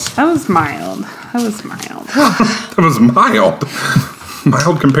That was mild. That was mild. That was mild.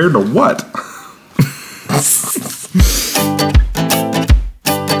 Mild compared to what?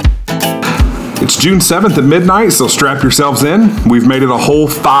 It's June 7th at midnight, so strap yourselves in. We've made it a whole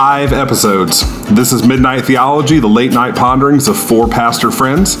 5 episodes. This is Midnight Theology, the late night ponderings of 4 pastor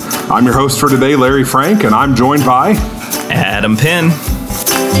friends. I'm your host for today, Larry Frank, and I'm joined by... Adam Penn.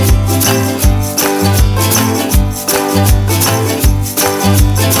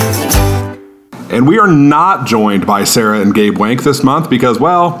 And we are not joined by Sarah and Gabe Wank this month because,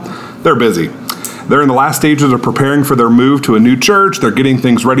 well, they're busy. They're in the last stages of preparing for their move to a new church. They're getting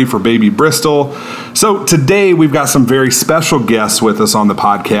things ready for baby Bristol. So today we've got some very special guests with us on the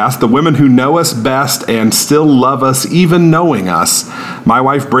podcast, the women who know us best and still love us even knowing us. My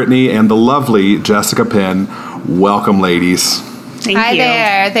wife Brittany and the lovely Jessica Penn. Welcome, ladies. Thank Hi you.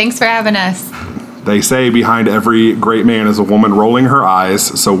 there. Thanks for having us. They say behind every great man is a woman rolling her eyes,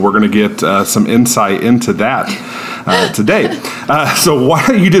 so we're going to get some insight into that today. So why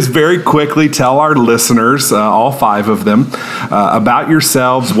don't you just very quickly tell our listeners, all 5 of them, about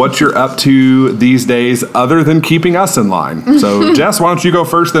yourselves, what you're up to these days other than keeping us in line. So Jess, why don't you go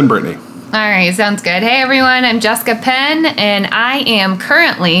first, then Brittany. All right, sounds good. Hey, everyone. I'm Jessica Penn, and I am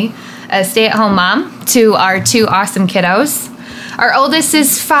currently a stay-at-home mom to our 2 awesome kiddos. Our oldest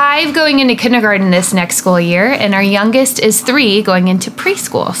is 5 going into kindergarten this next school year, and our youngest is 3 going into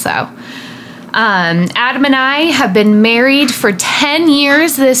preschool. So Adam and I have been married for 10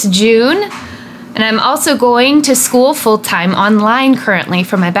 years this June, and I'm also going to school full-time online currently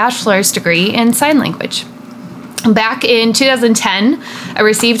for my bachelor's degree in sign language. Back in 2010, I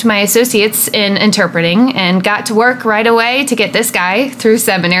received my associates in interpreting and got to work right away to get this guy through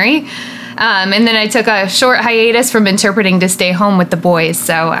seminary. And then I took a short hiatus from interpreting to stay home with the boys.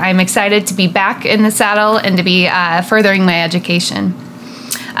 So I'm excited to be back in the saddle and to be furthering my education.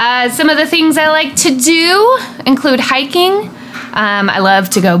 Some of the things I like to do include hiking. I love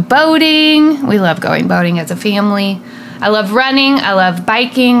to go boating. We love going boating as a family. I love running. I love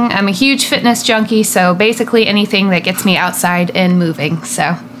biking. I'm a huge fitness junkie, so basically anything that gets me outside and moving.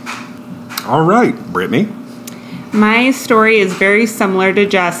 So. All right, Brittany. My story is very similar to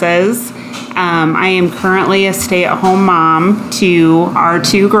Jess's. I am currently a stay-at-home mom to our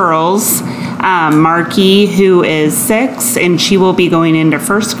 2 girls, Marky, who is 6, and she will be going into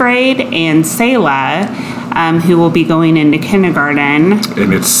 1st grade, and Selah, who will be going into kindergarten.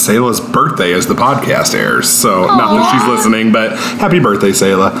 And it's Selah's birthday as the podcast airs, so not that she's listening, but happy birthday,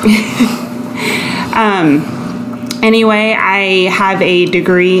 Selah. Anyway, I have a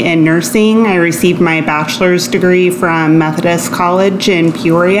degree in nursing. I received my bachelor's degree from Methodist College in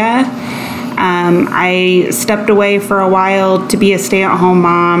Peoria. I stepped away for a while to be a stay-at-home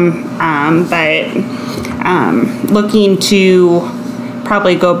mom, but looking to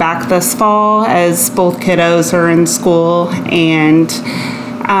probably go back this fall as both kiddos are in school. And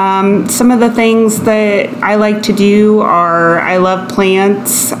some of the things that I like to do are I love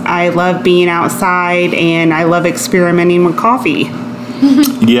plants, I love being outside, and I love experimenting with coffee.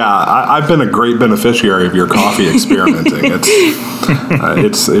 Yeah, I've been a great beneficiary of your coffee experimenting.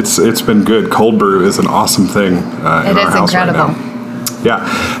 It's been good. Cold brew is an awesome thing in our house incredible. right now.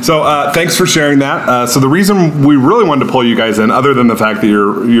 Yeah. So thanks for sharing that. So the reason we really wanted to pull you guys in, other than the fact that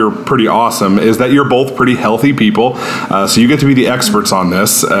you're pretty awesome, is that you're both pretty healthy people. So you get to be the experts on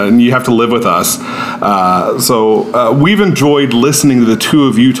this, and you have to live with us. So we've enjoyed listening to the 2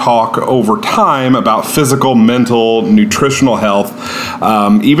 of you talk over time about physical, mental, nutritional health.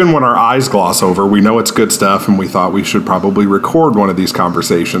 Even when our eyes gloss over, we know it's good stuff, and we thought we should probably record one of these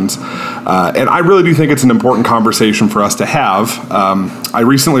conversations. And I really do think it's an important conversation for us to have. I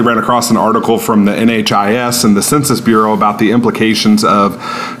recently ran across an article from the NHIS and the Census Bureau about the implications of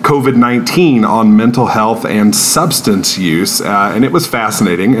COVID-19 on mental health and substance use, and it was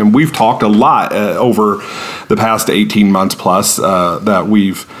fascinating. And we've talked a lot over the past 18 months plus that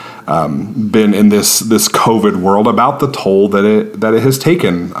we've been in this COVID world about the toll that it has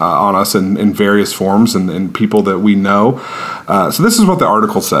taken on us in various forms and people that we know. So this is what the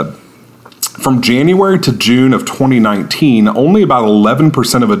article said. From January to June of 2019, only about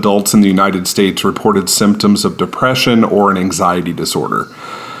 11% of adults in the United States reported symptoms of depression or an anxiety disorder.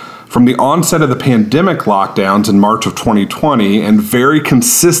 From the onset of the pandemic lockdowns in March of 2020 and very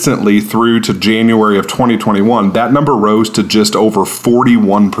consistently through to January of 2021, that number rose to just over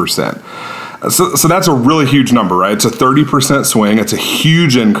 41%. So that's a really huge number, right? It's a 30% swing. It's a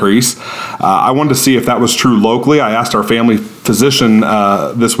huge increase. I wanted to see if that was true locally. I asked our family physician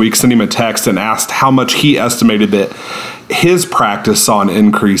this week, sent him a text and asked how much he estimated that his practice saw an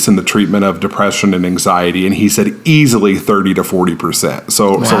increase in the treatment of depression and anxiety, and he said easily 30 to 40%.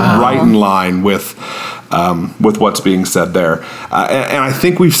 So right in line with what's being said there. And I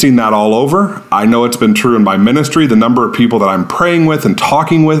think we've seen that all over. I know it's been true in my ministry. The number of people that I'm praying with and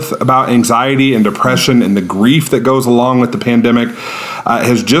talking with about anxiety and depression and the grief that goes along with the pandemic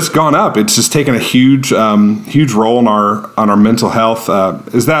has just gone up. It's just taken a huge role in our mental health.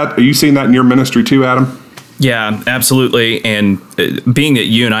 Are you seeing that in your ministry too, Adam? Yeah, absolutely. And being that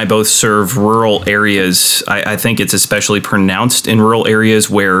you and I both serve rural areas, I think it's especially pronounced in rural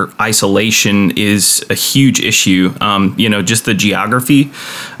areas where isolation is a huge issue. Just the geography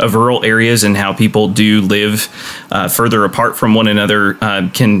of rural areas and how people do live further apart from one another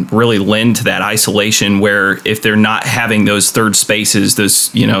can really lend to that isolation, where if they're not having those third spaces,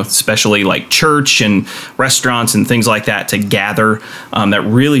 those, especially like church and restaurants and things like that to gather, that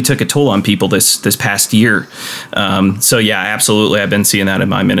really took a toll on people this past year. So yeah, absolutely. I've been seeing that in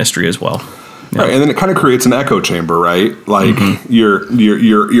my ministry as well. Right, and then it kind of creates an echo chamber, right? Like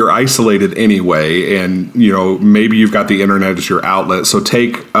you're isolated anyway, and maybe you've got the internet as your outlet. So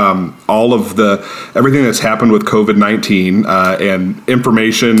take all of everything that's happened with COVID-19 and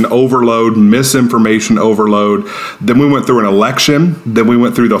information overload, misinformation overload. Then we went through an election. Then we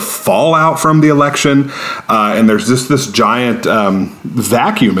went through the fallout from the election, and there's just this giant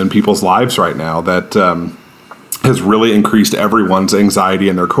vacuum in people's lives right now that has really increased everyone's anxiety,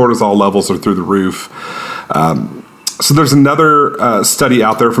 and their cortisol levels are through the roof. So there's another study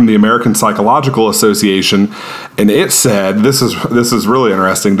out there from the American Psychological Association, and it said, this is really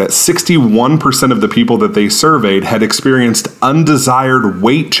interesting, that 61% of the people that they surveyed had experienced undesired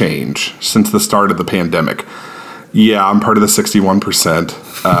weight change since the start of the pandemic. Yeah, I'm part of the 61%,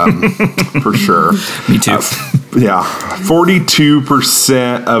 for sure. Me too.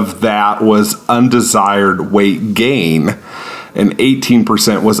 42% of that was undesired weight gain, and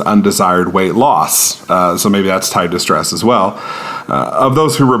 18% was undesired weight loss. So maybe that's tied to stress as well. Of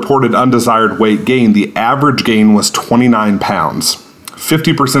those who reported undesired weight gain, the average gain was 29 pounds.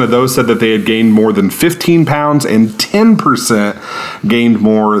 50% of those said that they had gained more than 15 pounds, and 10% gained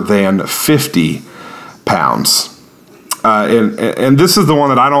more than 50 pounds. And this is the one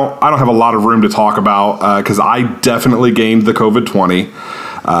that I don't have a lot of room to talk about because I definitely gained the COVID-20.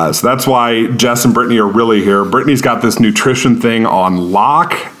 So that's why Jess and Brittany are really here. Brittany's got this nutrition thing on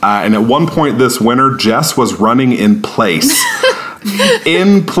lock. And at one point this winter, Jess was running in place.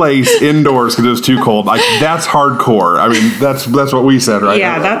 Indoors because it was too cold. Like, that's hardcore. I mean, that's what we said, right?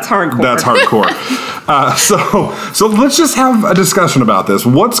 Yeah, that's hardcore. That's hardcore. So let's just have a discussion about this.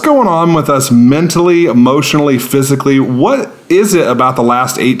 What's going on with us mentally, emotionally, physically? What is it about the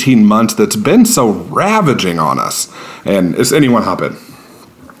last 18 months that's been so ravaging on us? And is anyone hop in?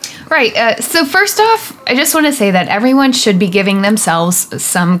 Right. So first off, I just want to say that everyone should be giving themselves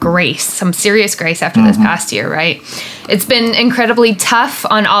some grace, some serious grace after this past year, right? It's been incredibly tough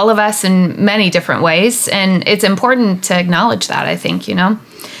on all of us in many different ways, and it's important to acknowledge that, I think,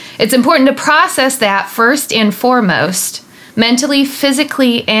 It's important to process that first and foremost. Mentally,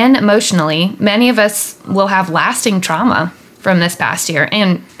 physically, and emotionally, many of us will have lasting trauma from this past year,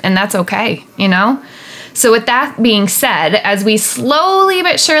 and that's okay, So with that being said, as we slowly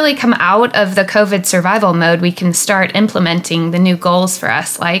but surely come out of the COVID survival mode, we can start implementing the new goals for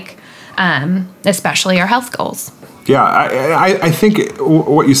us, like especially our health goals. Yeah, I think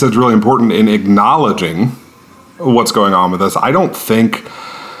what you said is really important in acknowledging what's going on with us. I don't think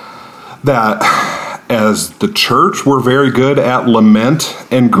that as the church, we're very good at lament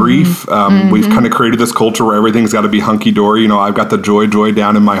and grief. We've kind of created this culture where everything's got to be hunky-dory. I've got the joy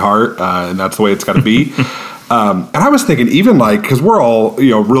down in my heart, and that's the way it's got to be. And I was thinking, even because we're all,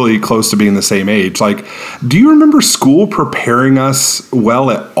 really close to being the same age, do you remember school preparing us well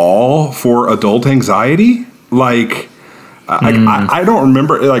at all for adult anxiety? I don't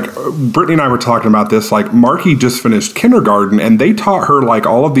remember, Brittany and I were talking about this, Marky just finished kindergarten, and they taught her,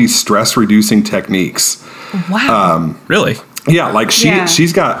 all of these stress-reducing techniques. Wow. Really? Yeah,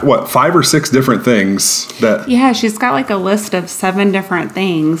 she's got, 5 or 6 different things that... Yeah, she's got, a list of 7 different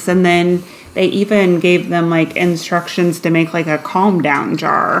things, and then they even gave them, instructions to make, a calm down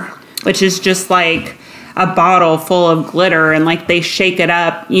jar, which is just, a bottle full of glitter, and they shake it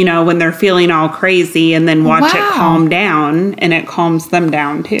up, when they're feeling all crazy, and then watch it calm down, and it calms them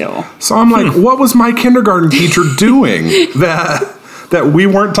down too. So I'm what was my kindergarten teacher doing that we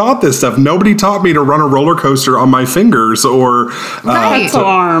weren't taught this stuff? Nobody taught me to run a roller coaster on my fingers or pretzel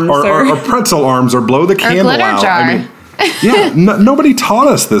arms or pretzel arms or blow the candle glitter out. Jar. Yeah, nobody taught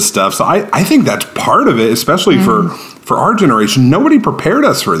us this stuff. So I think that's part of it, especially for our generation. Nobody prepared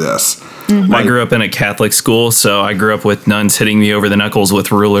us for this. I grew up in a Catholic school, so I grew up with nuns hitting me over the knuckles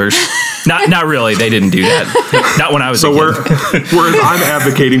with rulers. Not really. They didn't do that. Not when I was a kid. Whereas I'm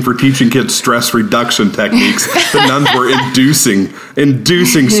advocating for teaching kids stress reduction techniques, the nuns were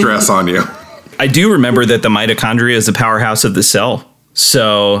inducing stress on you. I do remember that the mitochondria is the powerhouse of the cell.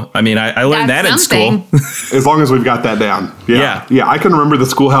 So, I mean, I learned that in school. As long as we've got that down. Yeah. I can remember the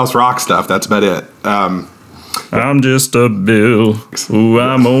Schoolhouse Rock stuff. That's about it. I'm just a bill. Ooh,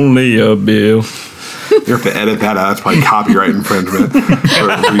 I'm only a bill. You have to edit that out. That's probably copyright infringement. Or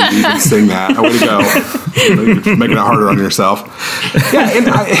you even sing that. Way to go. You're making it harder on yourself. Yeah, and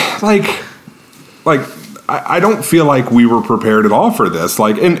I don't feel like we were prepared at all for this.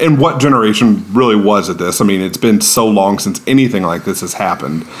 And what generation really was at this? I mean, it's been so long since anything like this has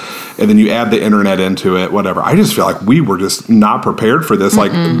happened. And then you add the internet into it, whatever. I just feel like we were just not prepared for this.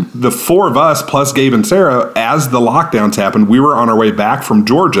 Like the four of us plus Gabe and Sarah, as the lockdowns happened, we were on our way back from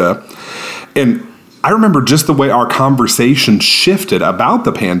Georgia. And I remember just the way our conversation shifted about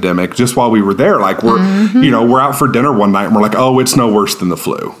the pandemic just while we were there. Like we're out for dinner one night and we're like, oh, it's no worse than the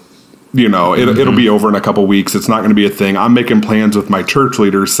flu. It'll be over in a couple weeks. It's not going to be a thing. I'm making plans with my church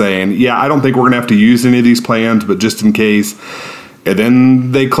leaders saying, yeah, I don't think we're going to have to use any of these plans, but just in case. And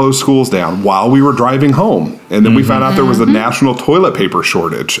then they closed schools down while we were driving home. And then we found out there was a national toilet paper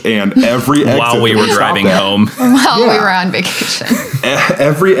shortage. And every exit while we were driving home. While we were on vacation.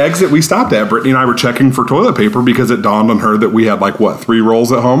 Every exit we stopped at, Brittany and I were checking for toilet paper because it dawned on her that we had 3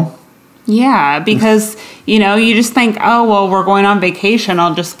 rolls at home. Yeah, because, you just think, oh, well, we're going on vacation.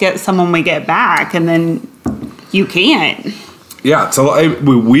 I'll just get some when we get back. And then you can't. Yeah, so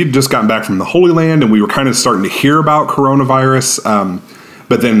we'd just gotten back from the Holy Land, and we were kind of starting to hear about coronavirus.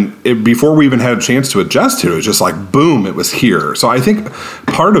 But then before we even had a chance to adjust to it, it was just like, boom, it was here. So I think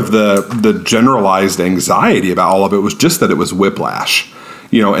part of the generalized anxiety about all of it was just that it was whiplash.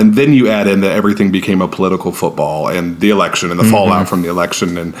 And then you add in that everything became a political football and the election and the fallout from the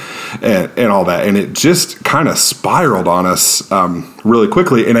election and all that. And it just kind of spiraled on us really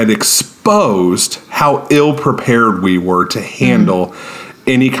quickly. And it exposed how ill prepared we were to handle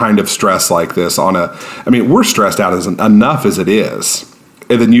any kind of stress like this we're stressed out enough as it is.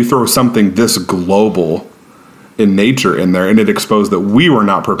 And then you throw something this global in nature in there, and it exposed that we were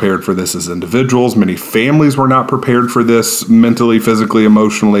not prepared for this as individuals. Many families were not prepared for this mentally, physically,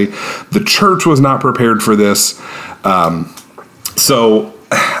 emotionally. The church was not prepared for this. So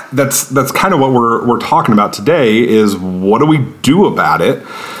that's kind of what we're talking about today is what do we do about it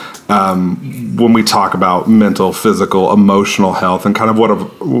when we talk about mental, physical, emotional health, and kind of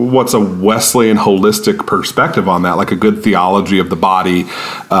what's a Wesleyan holistic perspective on that, like a good theology of the body.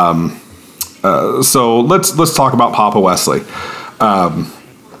 So let's talk about Papa Wesley,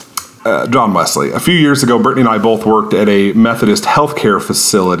 John Wesley. A few years ago, Brittany and I both worked at a Methodist healthcare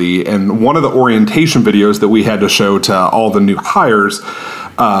facility, and one of the orientation videos that we had to show to all the new hires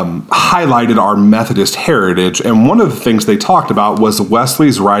highlighted our Methodist heritage. And one of the things they talked about was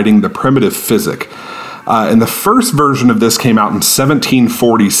Wesley's writing The Primitive Physic. And the first version of this came out in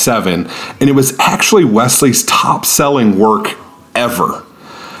 1747, and it was actually Wesley's top-selling work ever.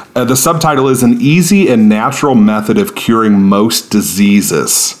 The subtitle is An Easy and Natural Method of Curing Most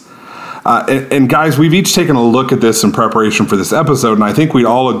Diseases. And guys, we've each taken a look at this in preparation for this episode, and I think we'd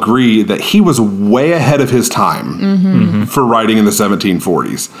all agree that he was way ahead of his time for writing in the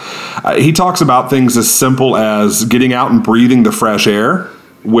 1740s. He talks about things as simple as getting out and breathing the fresh air,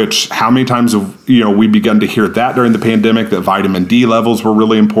 which how many times have we begun to hear that during the pandemic, that vitamin D levels were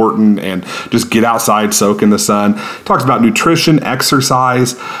really important, and just get outside, soak in the sun. Talks about nutrition,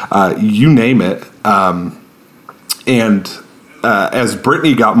 exercise, you name it. As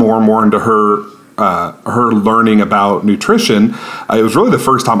Brittany got more and more into her learning about nutrition, it was really the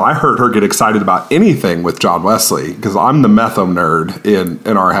first time I heard her get excited about anything with John Wesley, because I'm the metho nerd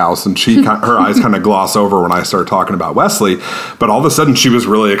in our house, and her eyes kind of gloss over when I start talking about Wesley. But all of a sudden, she was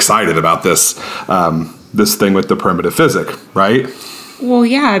really excited about this thing with the primitive physic, right? Well,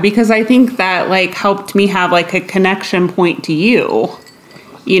 yeah, because I think that helped me have a connection point to you.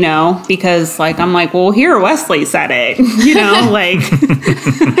 Because I'm well, here Wesley said it,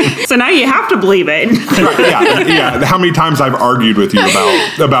 so now you have to believe it. Yeah. How many times I've argued with you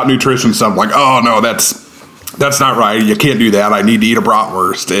about nutrition stuff, oh no, that's not right. You can't do that. I need to eat a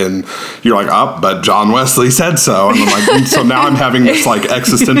bratwurst. And you're but John Wesley said so. And I'm so now I'm having this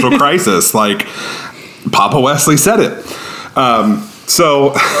existential crisis. Papa Wesley said it.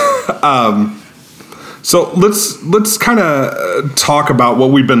 So let's kind of talk about what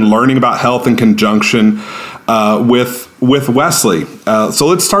we've been learning about health in conjunction with Wesley. So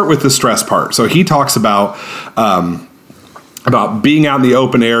let's start with the stress part. So he talks about being out in the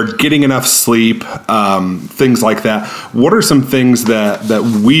open air, getting enough sleep, things like that. What are some things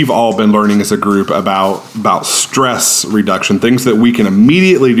that we've all been learning as a group about stress reduction, things that we can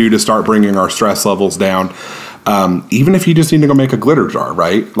immediately do to start bringing our stress levels down, even if you just need to go make a glitter jar,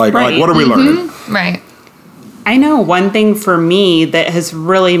 right? Like what are we learning? Right. I know one thing for me that has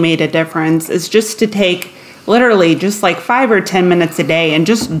really made a difference is just to take literally just like 5 or 10 minutes a day and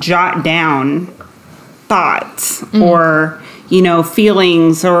just jot down thoughts or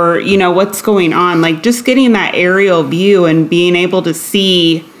feelings or what's going on, like just getting that aerial view and being able to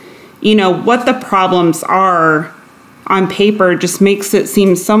see what the problems are on paper just makes it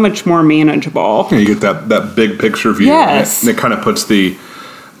seem so much more manageable. You get that big picture view. Yes. And it kind of puts the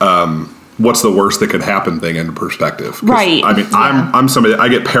what's the worst that could happen thing into perspective. Right. I mean, I'm somebody, I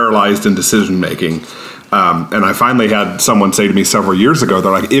get paralyzed in decision making. And I finally had someone say to me several years ago,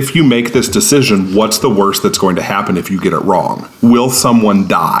 they're like, if you make this decision, what's the worst that's going to happen if you get it wrong? Will someone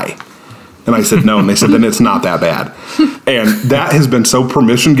die? And I said, no. And they said, then it's not that bad. And that has been so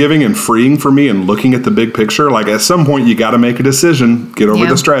permission giving and freeing for me and looking at the big picture. Like at some point you got to make a decision, get over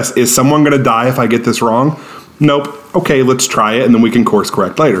the stress. Is someone going to die if I get this wrong? Nope. Okay, let's try it. And then we can course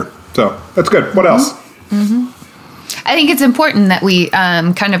correct later. So that's good. What else? Mm-hmm. I think it's important that we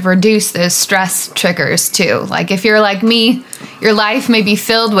kind of reduce those stress triggers too. Like if you're like me, your life may be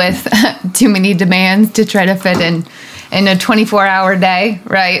filled with too many demands to try to fit in a 24-hour day,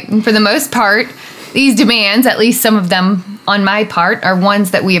 right? And for the most part, these demands, at least some of them on my part, are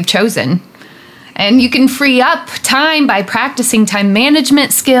ones that we have chosen. And you can free up time by practicing time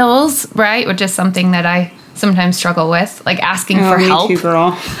management skills, right? Which is something that I sometimes struggle with, like asking for help. Me too,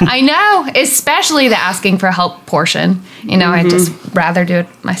 girl. I know, especially the asking for help portion. I'd just rather do it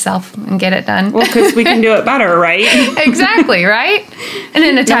myself and get it done. Well, because we can do it better, right? Exactly, right? And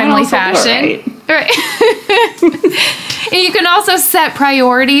in a timely fashion. Right. And you can also set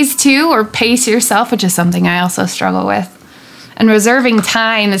priorities too, or pace yourself, which is something I also struggle with. And reserving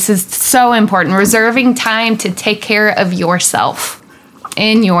time, this is so important, reserving time to take care of yourself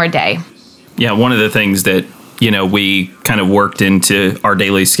in your day. Yeah, one of the things that, we kind of worked into our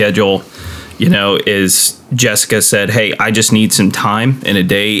daily schedule, is Jessica said, hey, I just need some time in a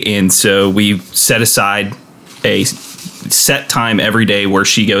day. And so we set aside a set time every day where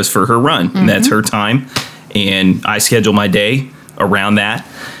she goes for her run. Mm-hmm. And that's her time. And I schedule my day around that.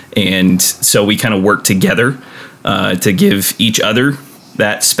 And so we kind of work together to give each other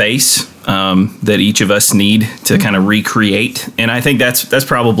that space that each of us need to kind of recreate. And I think that's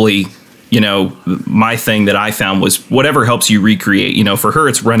probably, my thing that I found was whatever helps you recreate. For her,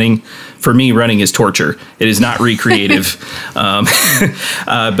 it's running. For me, running is torture. It is not recreative. But,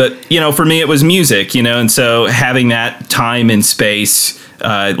 for me, it was music, and so having that time and space,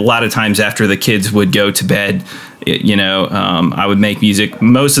 a lot of times after the kids would go to bed, I would make music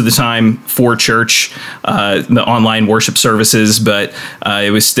most of the time for church, the online worship services, but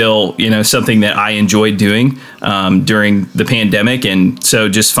it was still, something that I enjoyed doing during the pandemic. And so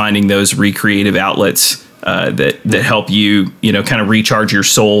just finding those recreative outlets that help you, kind of recharge your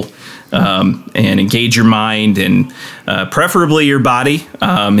soul and engage your mind and preferably your body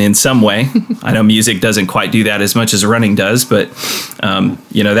in some way. I know music doesn't quite do that as much as running does, but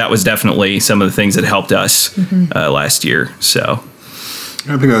that was definitely some of the things that helped us last year. So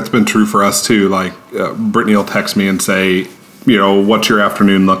I think that's been true for us too. Like Brittany will text me and say, what's your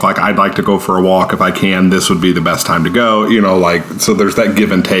afternoon look like? I'd like to go for a walk if I can. This would be the best time to go. So there's that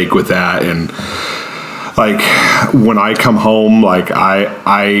give and take with that. And like when I come home, like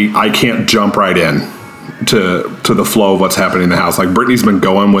I can't jump right in to the flow of what's happening in the house. Like Brittany's been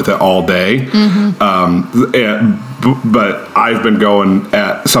going with it all day, but I've been going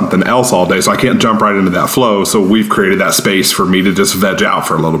at something else all day, so I can't jump right into that flow. So we've created that space for me to just veg out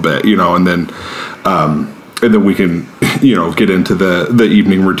for a little bit, and then we can, get into the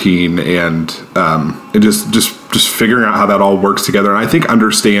evening routine and just figuring out how that all works together. And I think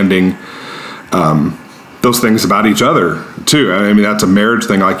understanding those things about each other too. I mean, that's a marriage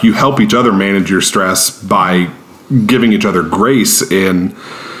thing. Like you help each other manage your stress by giving each other grace in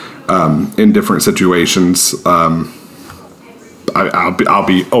different situations. I'll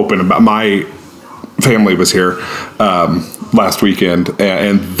be open about my family was here last weekend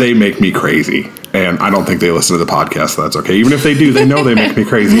and they make me crazy. And I don't think they listen to the podcast, so that's okay. Even if they do, they know they make me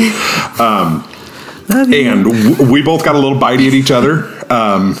crazy. And we both got a little bitey at each other.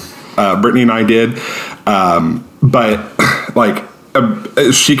 Brittany and I did. But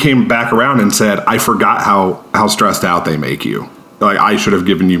she came back around and said, I forgot how stressed out they make you. like I should have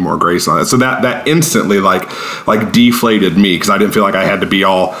given you more grace on it. So that instantly like deflated me, because I didn't feel like I had to be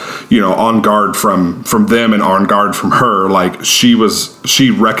all, on guard from them and on guard from her. Like she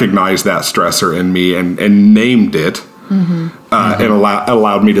recognized that stressor in me and named it, and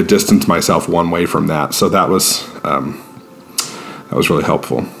allowed me to distance myself one way from that. So that was really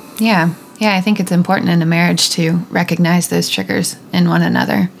helpful. Yeah. Yeah, I think it's important in a marriage to recognize those triggers in one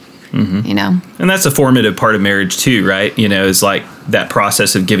another. And that's a formative part of marriage too, right? Is like that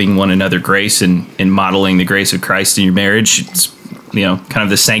process of giving one another grace and modeling the grace of Christ in your marriage. It's, kind of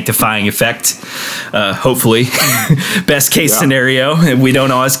the sanctifying effect, hopefully. Best case scenario, and we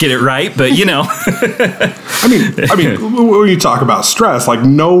don't always get it right, but I mean, when you talk about stress, like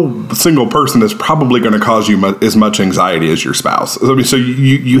no single person is probably going to cause you as much anxiety as your spouse. I mean, so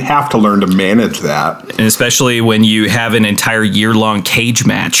you have to learn to manage that. And especially when you have an entire year-long cage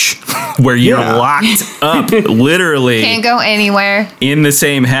match where you're locked up, literally. Can't go anywhere. In the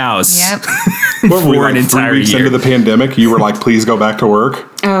same house. Yep. What were we, like, 3 weeks into the pandemic? You were like, please go back to work?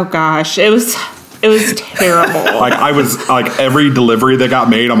 Oh, gosh. It was terrible. Like I was like every delivery that got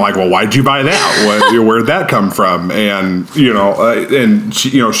made, I'm like, well, why'd you buy that? Where'd that come from? And and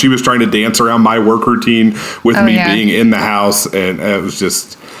she was trying to dance around my work routine with me being in the house, and it was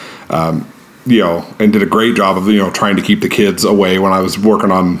just, and did a great job of trying to keep the kids away when I was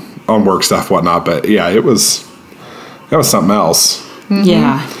working on work stuff, whatnot. But that was something else. Mm-hmm.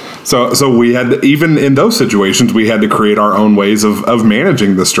 Yeah. So we had, even in those situations, we had to create our own ways of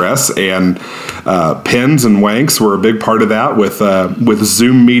managing the stress, and pins and wanks were a big part of that with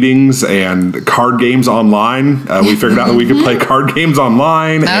Zoom meetings and card games online. We figured out that we could play card games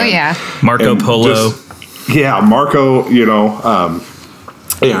online. Marco Polo. Marco,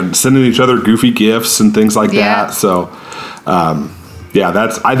 and sending each other goofy gifts and things like that. So,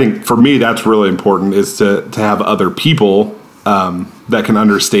 I think for me, that's really important, is to have other people that can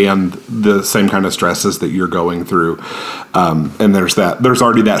understand the same kind of stresses that you're going through. And there's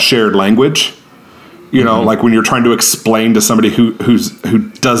already that shared language, like when you're trying to explain to somebody who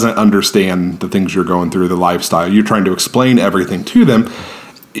doesn't understand the things you're going through, the lifestyle, you're trying to explain everything to them.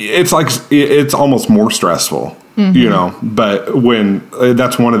 It's like, it's almost more stressful, but when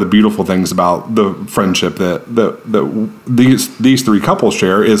that's one of the beautiful things about the friendship that these three couples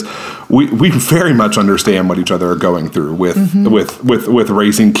share, is we very much understand what each other are going through with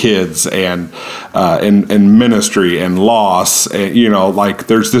raising kids and ministry and loss, and, like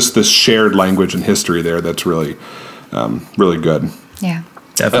there's this shared language and history there that's really really good. Yeah,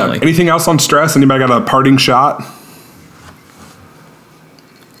 definitely. Anything else on stress? Anybody got a parting shot?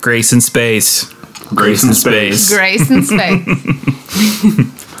 Grace in space. Grace in space. Grace in space.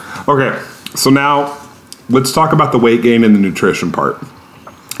 Okay, so now let's talk about the weight gain and the nutrition part.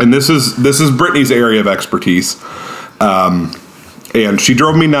 And this is Brittany's area of expertise. And she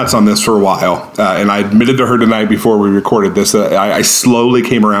drove me nuts on this for a while. And I admitted to her tonight before we recorded this that I slowly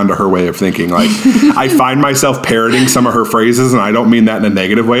came around to her way of thinking. Like, I find myself parroting some of her phrases, and I don't mean that in a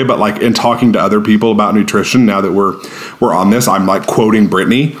negative way, but like in talking to other people about nutrition, now that we're on this, I'm like quoting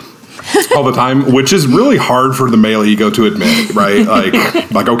Brittany all the time, which is really hard for the male ego to admit, right?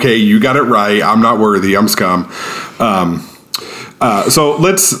 Like, okay, you got it right. I'm not worthy. I'm scum. So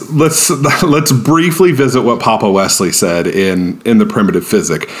let's briefly visit what Papa Wesley said in the Primitive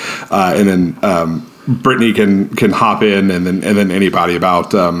Physic, and then Brittany can hop in, and then anybody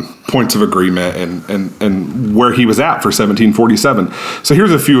about points of agreement and where he was at for 1747. So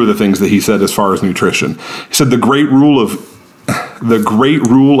here's a few of the things that he said as far as nutrition. He said the great rule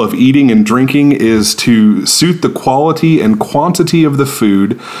of eating and drinking is to suit the quality and quantity of the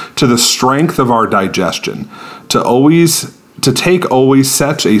food to the strength of our digestion, to take always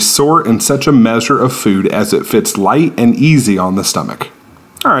such a sort and such a measure of food as it fits light and easy on the stomach.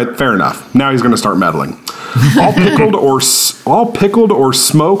 All right, fair enough. Now he's going to start meddling. All pickled or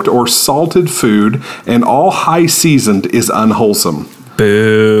smoked or salted food and all high seasoned is unwholesome.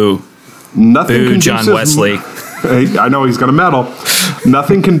 Boo. Nothing Boo, John Wesley. I know he's going to meddle.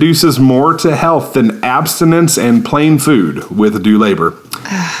 Nothing conduces more to health than abstinence and plain food with due labor.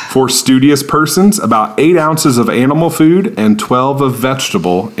 For studious persons, about 8 ounces of animal food and 12 of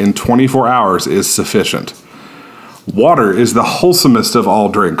vegetable in 24 hours is sufficient. Water is the wholesomest of all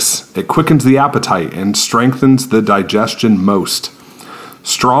drinks. It quickens the appetite and strengthens the digestion most.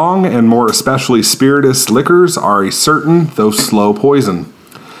 Strong and more especially spirituous liquors are a certain, though slow poison.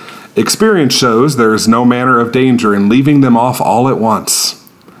 Experience shows there is no manner of danger in leaving them off all at once.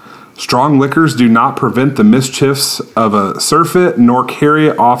 Strong liquors do not prevent the mischiefs of a surfeit, nor carry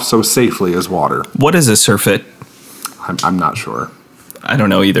it off so safely as water. What is a surfeit? I'm not sure. I don't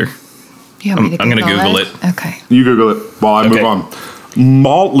know either. You want me to I'm going to Google it. Okay. You Google it while I move Okay. on.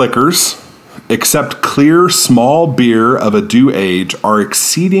 Malt liquors, except clear small beer of a due age, are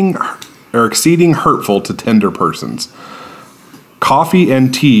exceeding hurtful to tender persons. Coffee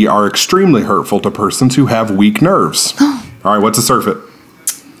and tea are extremely hurtful to persons who have weak nerves. All right, what's a surfeit?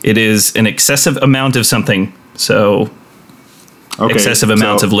 It is an excessive amount of something. So Okay, excessive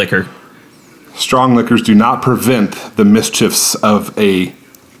amounts so of liquor. strong liquors do not prevent the mischiefs of a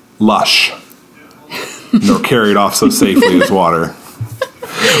lush, nor carry it off so safely as water.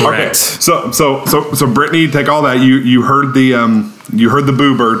 Okay, Correct. so Brittany, take all that. You heard the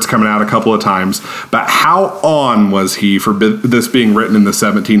boo birds coming out a couple of times, but how on was he for this being written in the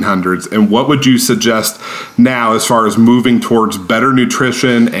 1700s? And what would you suggest now as far as moving towards better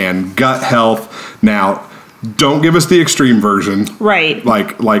nutrition and gut health? Now, don't give us the extreme version. Right.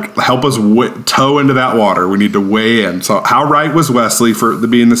 Like help us toe into that water. We need to weigh in. So how right was Wesley for the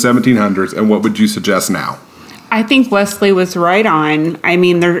being the 1700s, and what would you suggest now? I think Wesley was right on. I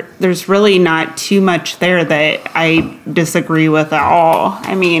mean, there's really not too much there that I disagree with at all.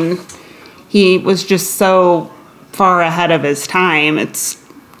 I mean, he was just so far ahead of his time. It's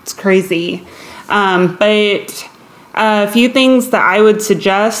crazy. But a few things that I would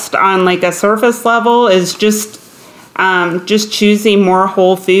suggest on like a surface level is just choosing more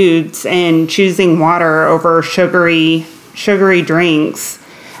whole foods and choosing water over sugary drinks.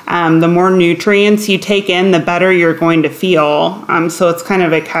 The more nutrients you take in, the better you're going to feel. So it's kind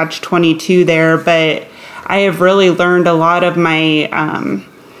of a catch-22 there, but I have really learned a lot of my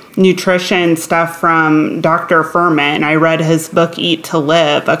nutrition stuff from Dr. Furman. I read his book, Eat to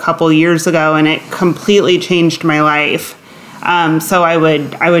Live, a couple years ago, and it completely changed my life. So I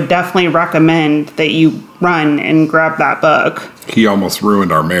would definitely recommend that you run and grab that book. He almost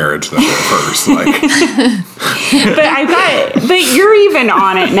ruined our marriage though at first. But you're even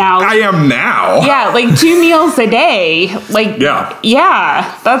on it now. I am now. Yeah, like 2 meals a day. Like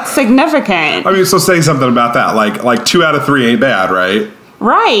Yeah, that's significant. I mean, so say something about that. Like 2 out of 3 ain't bad, right?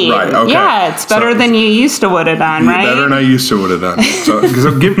 Right. Right, okay. Yeah, it's better than you used to would have done, right? Better than I used to would have done.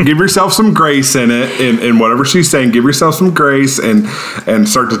 So give yourself some grace in it, in whatever she's saying. Give yourself some grace and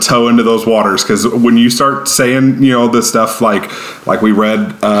start to toe into those waters. Because when you start saying, this stuff like we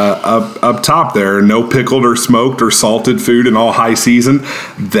read up top there, no pickled or smoked or salted food in all high season,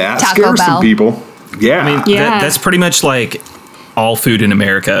 that Taco scares Bell. some people. Yeah. I mean, that's pretty much like all food in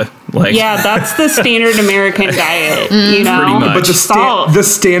America. Like, Yeah, that's the standard American diet, Pretty much. but the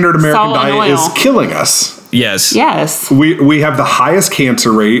standard American Salt and diet is oil. killing us. yes. Yes. We have the highest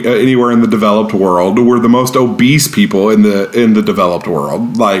cancer rate anywhere in the developed world. We're the most obese people in the developed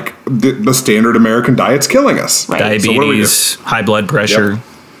world. Like the standard American diet's killing us. Right. So what do we do? Diabetes, high blood pressure. Yep.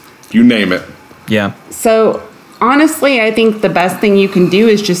 You name it. Yeah. So honestly, I think the best thing you can do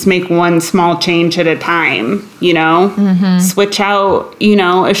is just make one small change at a time, Switch out,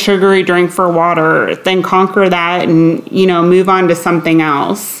 a sugary drink for water, then conquer that and, move on to something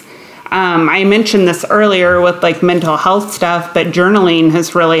else. I mentioned this earlier with like mental health stuff, but journaling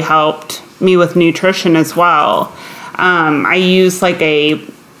has really helped me with nutrition as well. I use like a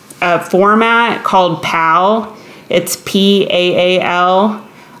format called PAL. It's PAAL.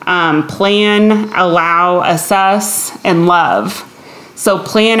 Plan, allow, assess, and love. So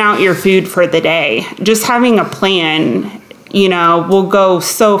plan out your food for the day. Just having a plan, will go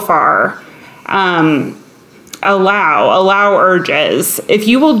so far. Allow urges. If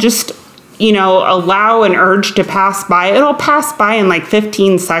you will just, allow an urge to pass by, it'll pass by in like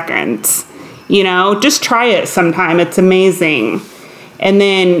 15 seconds. Just try it sometime. It's amazing. And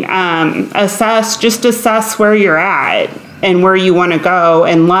then assess where you're at and where you want to go,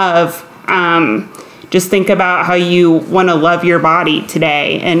 and love. Just think about how you want to love your body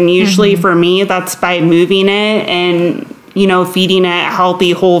today. And usually for me, that's by moving it and, feeding it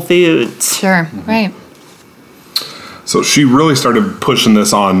healthy, whole foods. Sure. Right. So she really started pushing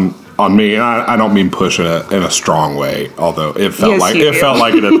this on me, and I don't mean pushing it in a strong way, although it felt Yes, like you it do. felt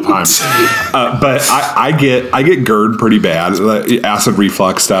like it at the time. But I get GERD pretty bad, acid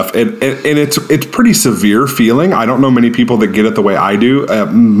reflux stuff, and it's pretty severe feeling. I don't know many people that get it the way I do.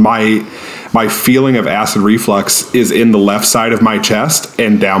 My feeling of acid reflux is in the left side of my chest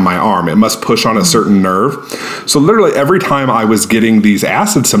and down my arm. It must push on a certain nerve. So literally every time I was getting these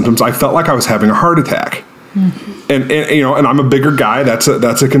acid symptoms, I felt like I was having a heart attack. And I'm a bigger guy. That's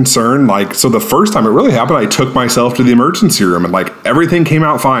a concern. Like, so the first time it really happened, I took myself to the emergency room, and like everything came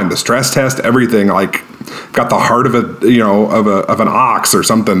out fine. The stress test, everything. Like, got the heart of an ox or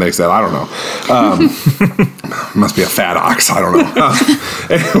something. They said, I don't know. Must be a fat ox. I don't know.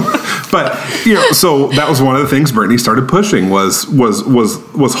 But so that was one of the things Brittany started pushing was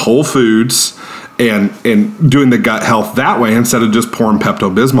whole foods and doing the gut health that way instead of just pouring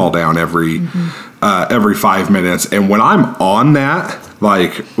Pepto-Bismol down every 5 minutes. And when I'm on that,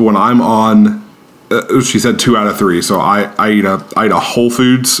 like when I'm on, she said 2 out of 3. So I eat a whole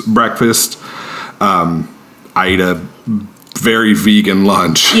foods breakfast. I eat a very vegan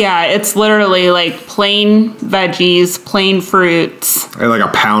lunch. Yeah, it's literally like plain veggies, plain fruits. And like a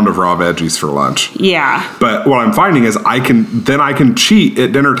pound of raw veggies for lunch. Yeah. But what I'm finding is I can cheat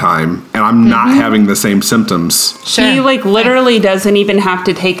at dinner time and I'm not having the same symptoms. Sure. He like literally doesn't even have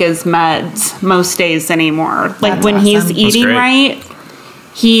to take his meds most days anymore. Like That's when awesome. he's eating great. right,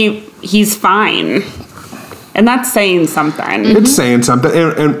 he's fine. And that's saying something. It's saying something,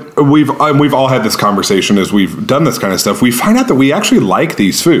 and we've all had this conversation as we've done this kind of stuff. We find out that we actually like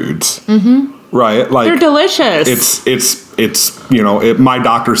these foods, right? Like They're delicious. It's my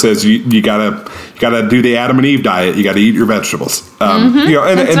doctor says you gotta do the Adam and Eve diet. You got to eat your vegetables. And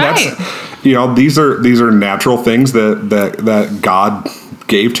That's these are natural things that God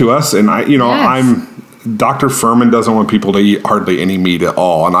gave to us, and Yes. Dr. Furman doesn't want people to eat hardly any meat at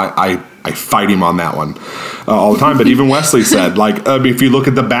all, and I fight him on that one all the time. But even Wesley said, if you look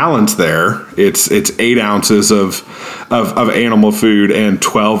at the balance there, it's 8 ounces of animal food and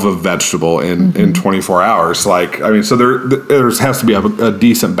 12 of vegetable in 24 hours. So there has to be a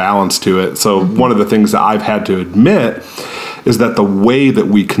decent balance to it. So one of the things that I've had to admit is that the way that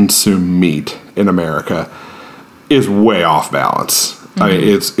we consume meat in America is way off balance. I mean,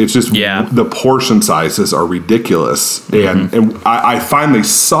 it's just the portion sizes are ridiculous, and I finally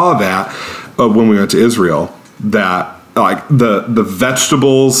saw that when we went to Israel, that like the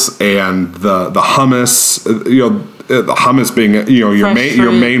vegetables and the hummus, the hummus being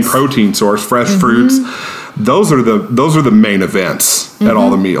your main protein source, fresh fruits. Those are the main events at all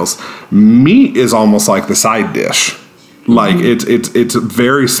the meals. Meat is almost like the side dish. Like it's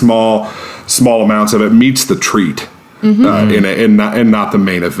very small amounts of it. Meat's the treat. And not the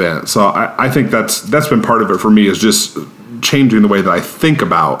main event. So I think that's been part of it for me, is just changing the way that I think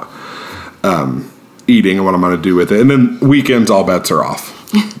about eating and what I'm going to do with it. And then weekends, all bets are off.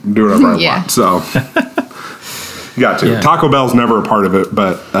 Do whatever I want. So got to. Yeah. Taco Bell's never a part of it,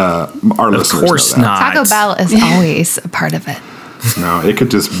 but our listeners Of course know that. not. Taco Bell is always a part of it. No, it could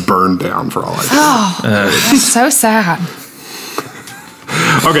just burn down for all I know. That's so sad.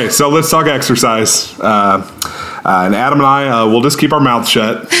 Okay, so let's talk exercise. And Adam and I will just keep our mouths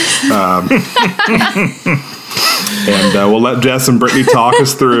shut. And we'll let Jess and Brittany talk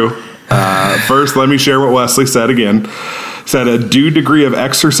us through. First, let me share what Wesley said again. Said a due degree of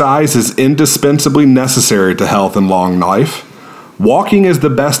exercise is indispensably necessary to health and long life. Walking is the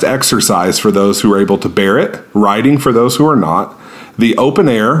best exercise for those who are able to bear it. Riding for those who are not. The open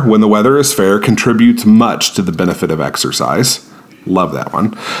air, when the weather is fair, contributes much to the benefit of exercise. Love that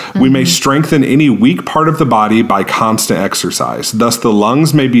one. We may strengthen any weak part of the body by constant exercise. Thus, the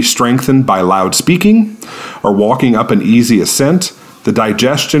lungs may be strengthened by loud speaking or walking up an easy ascent, the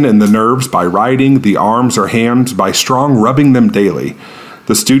digestion and the nerves by riding, the arms or hands by strong rubbing them daily.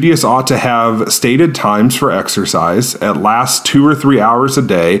 The studious ought to have stated times for exercise, at last 2 or 3 hours a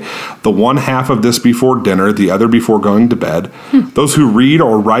day, the one half of this before dinner, the other before going to bed. Those who read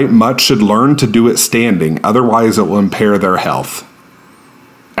or write much should learn to do it standing, otherwise it will impair their health.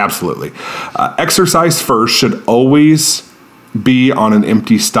 Absolutely. Exercise first should always be on an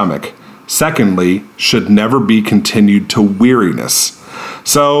empty stomach. Secondly, should never be continued to weariness.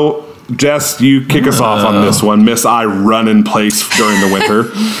 So, Jess, you kick us off on this one. Miss I run in place during the winter.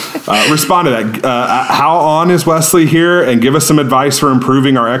 Respond to that. How on is Wesley here? And give us some advice for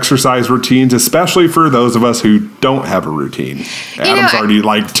improving our exercise routines, especially for those of us who don't have a routine. Adam's already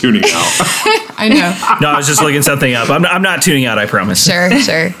tuning out. I know. No, I was just looking something up. I'm not tuning out, I promise. Sure.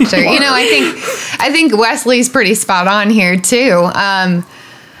 I think Wesley's pretty spot on here too.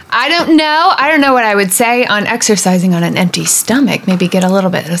 I don't know what I would say on exercising on an empty stomach. Maybe get a little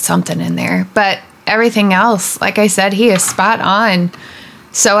bit of something in there. But everything else, like I said, he is spot on.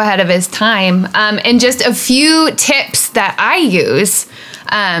 So ahead of his time. And just a few tips that I use,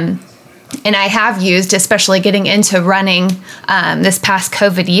 and I have used, especially getting into running this past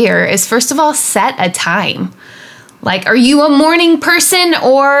COVID year, is first of all, set a time. Like, are you a morning person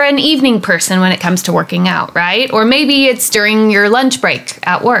or an evening person when it comes to working out, right? Or maybe it's during your lunch break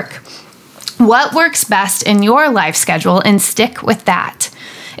at work. What works best in your life schedule, and stick with that.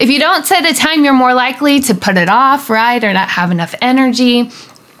 If you don't set a time, you're more likely to put it off, right? Or not have enough energy.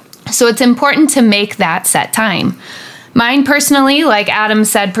 So it's important to make that set time. Mine personally, like Adam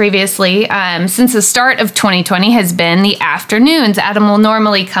said previously, since the start of 2020 has been the afternoons. Adam will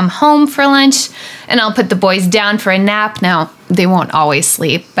normally come home for lunch and I'll put the boys down for a nap. Now, they won't always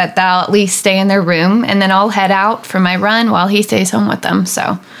sleep, but they'll at least stay in their room, and then I'll head out for my run while he stays home with them.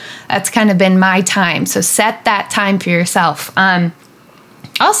 So that's kind of been my time. So set that time for yourself.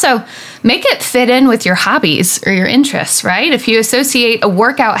 Also, make it fit in with your hobbies or your interests, right? If you associate a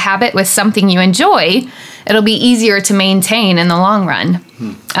workout habit with something you enjoy, it'll be easier to maintain in the long run.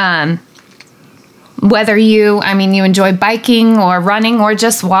 Whether you enjoy biking or running or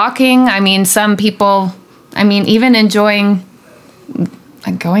just walking. Some people, even enjoying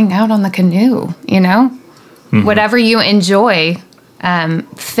going out on the canoe, whatever you enjoy,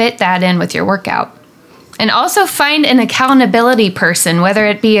 fit that in with your workout. And also find an accountability person, whether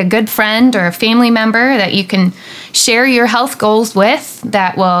it be a good friend or a family member that you can share your health goals with,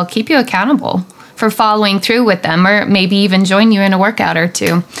 that will keep you accountable for following through with them, or maybe even join you in a workout or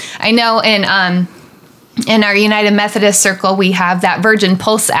two. I know in our United Methodist Circle, we have that Virgin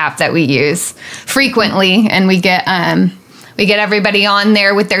Pulse app that we use frequently, and we get everybody on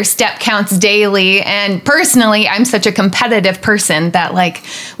there with their step counts daily. And personally, I'm such a competitive person that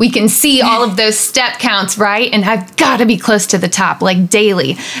we can see all of those step counts, right? And I've got to be close to the top,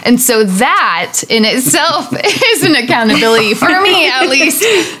 daily. And so that in itself is an accountability for me, at least.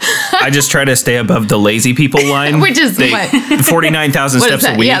 I just try to stay above the lazy people line. Which is what? 49,000 steps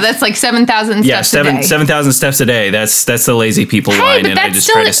a week. Yeah, that's 7,000 steps a day. 7,000 steps a day. That's the lazy people line, and I just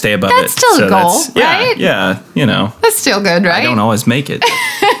try to stay above it. That's still a goal, right? Yeah, That's still good, right? I don't always make it.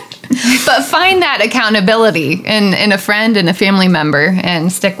 But find that accountability in a friend and a family member and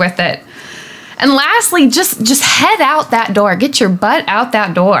stick with it. And lastly, just head out that door. Get your butt out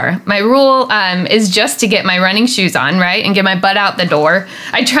that door. My rule is just to get my running shoes on, right? And get my butt out the door.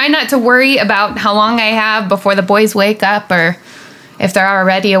 I try not to worry about how long I have before the boys wake up, or if they're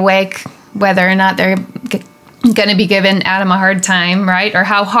already awake, whether or not they're going to be giving Adam a hard time, right? Or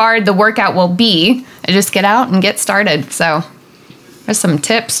how hard the workout will be. I just get out and get started. So there's some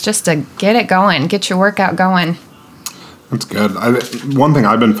tips just to get it going, get your workout going. That's good. One thing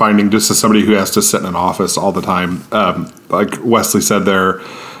I've been finding, just as somebody who has to sit in an office all the time, like Wesley said there,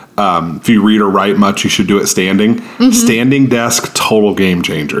 if you read or write much, you should do it standing. Mm-hmm. Standing desk, total game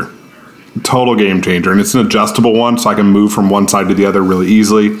changer. Total game changer. And it's an adjustable one, so I can move from one side to the other really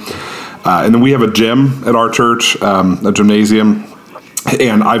easily. And then we have a gym at our church, a gymnasium.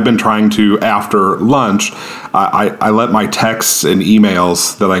 And I've been trying to, after lunch, I let my texts and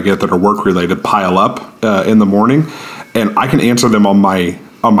emails that I get that are work related pile up in the morning, and I can answer them on my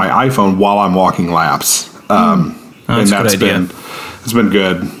iPhone while I'm walking laps. And that's been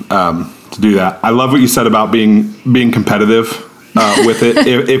good to do that. I love what you said about being competitive with it.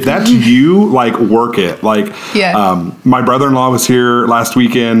 If that's you, work it. My brother-in-law was here last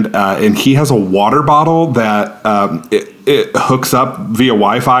weekend, and he has a water bottle that it hooks up via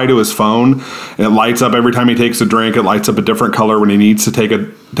Wi-Fi to his phone, and it lights up every time he takes a drink. It lights up a different color when he needs to take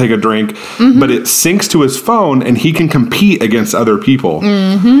a drink, but it syncs to his phone, and he can compete against other people.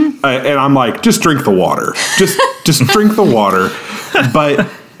 And I'm like, just drink the water. Just drink the water. But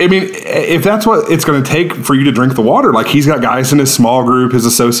if that's what it's going to take for you to drink the water, he's got guys in his small group, his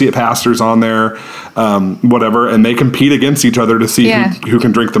associate pastors on there, whatever, and they compete against each other to see who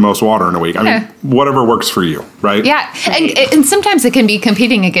can drink the most water in a week. Whatever works for you, right? Yeah, and sometimes it can be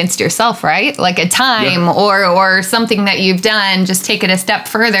competing against yourself, right? Like a time or something that you've done, just take it a step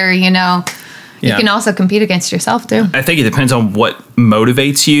further, You can also compete against yourself too. I think it depends on what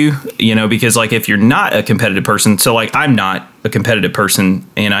motivates you, because if you're not a competitive person, so I'm not a competitive person,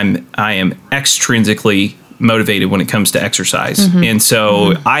 and I am extrinsically motivated when it comes to exercise. And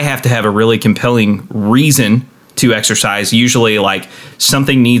so I have to have a really compelling reason to exercise. Usually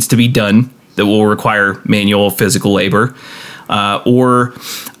something needs to be done that will require manual physical labor, or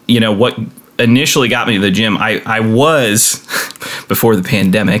what initially got me to the gym. I was, before the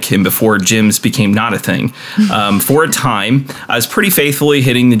pandemic and before gyms became not a thing, for a time, I was pretty faithfully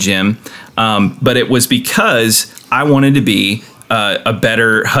hitting the gym, but it was because I wanted to be a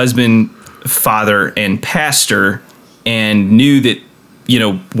better husband, father, and pastor, and knew that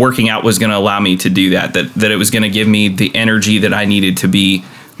working out was going to allow me to do that it was going to give me the energy that I needed to be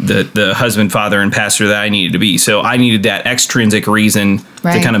the husband, father, and pastor that I needed to be. So I needed that extrinsic reason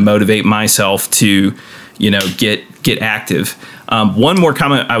to kind of motivate myself to, get active. One more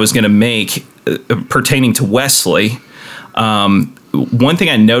comment I was going to make pertaining to Wesley. One thing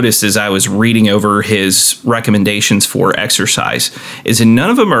I noticed as I was reading over his recommendations for exercise is that none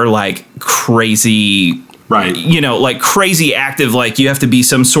of them are crazy Right. Like crazy active, like you have to be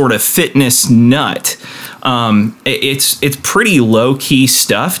some sort of fitness nut. It's pretty low key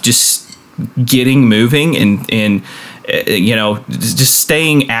stuff, just getting moving and just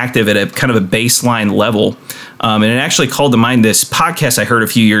staying active at a kind of a baseline level. And it actually called to mind this podcast I heard a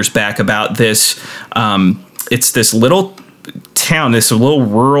few years back about this. It's this little town, this little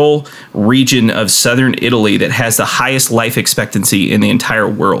rural region of southern Italy that has the highest life expectancy in the entire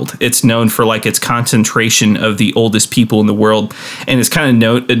world. It's known for like its concentration of the oldest people in the world, and it's kind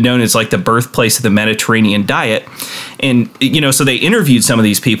of known as like the birthplace of the Mediterranean diet. And so they interviewed some of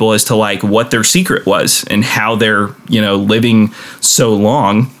these people as to like what their secret was and how they're living so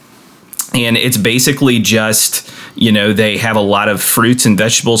long. And it's basically just they have a lot of fruits and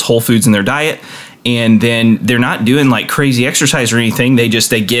vegetables, whole foods in their diet. And then they're not doing like crazy exercise or anything. They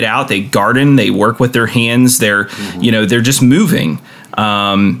get out, they garden, they work with their hands. They're, they're just moving.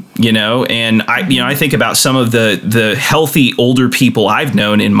 And I think about some of the healthy older people I've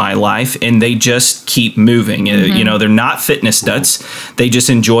known in my life, and they just keep moving. They're not fitness nuts. They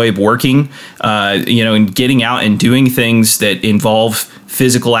just enjoy working, and getting out and doing things that involve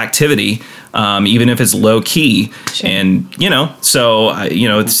physical activity. Even if it's low key. Sure. And,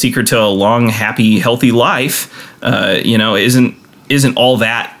 the secret to a long, happy, healthy life, isn't all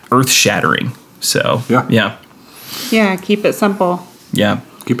that earth shattering. So, yeah. Yeah. Keep it simple. Yeah.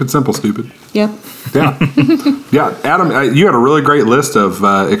 Keep it simple, stupid. Yep. Yeah. Yeah. Adam, you had a really great list of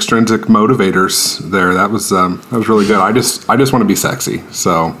extrinsic motivators there. That was really good. I just want to be sexy.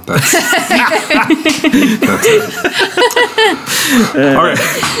 So that's, that's it. All right.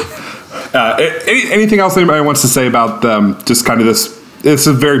 Anything else anybody wants to say about just kind of this? It's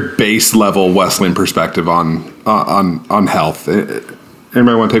a very base level Wesleyan perspective on health.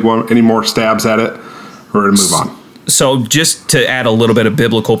 Anybody want to take any more stabs at it, or to move on? So just to add a little bit of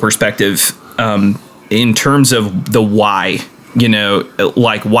biblical perspective, in terms of the why,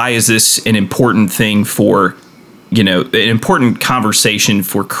 like why is this an important thing for, an important conversation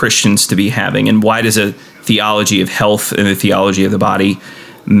for Christians to be having, and why does a theology of health and a theology of the body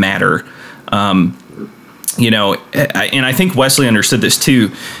matter? And I think Wesley understood this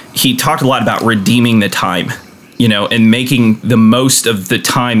too. He talked a lot about redeeming the time, and making the most of the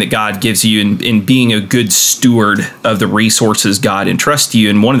time that God gives you, and being a good steward of the resources God entrusts to you.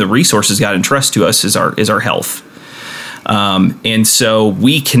 And one of the resources God entrusts to us is our health. And so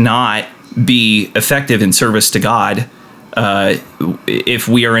we cannot be effective in service to God if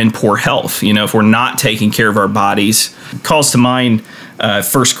we are in poor health, if we're not taking care of our bodies. It calls to mind 1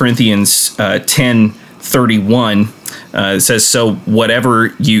 Corinthians 10:31. It says, so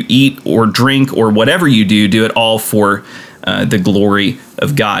whatever you eat or drink or whatever you do it all for the glory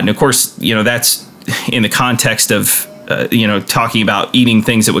of God. And of course, that's in the context of, talking about eating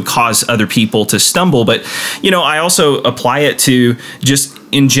things that would cause other people to stumble. But, I also apply it to just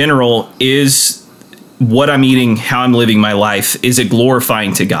in general, is what I'm eating, how I'm living my life, is it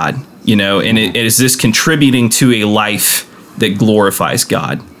glorifying to God? And is this contributing to a life that glorifies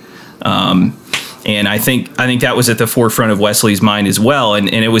God? And I think that was at the forefront of Wesley's mind as well, and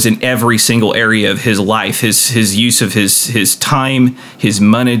it was in every single area of his life. His use of his time, his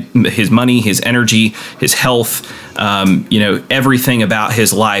money, his energy, his health. Everything about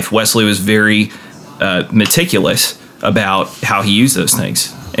his life. Wesley was very meticulous about how he used those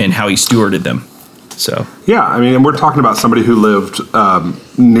things and how he stewarded them. So yeah, I mean, and we're talking about somebody who lived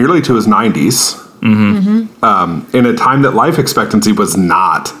nearly to his 90s, in a time that life expectancy was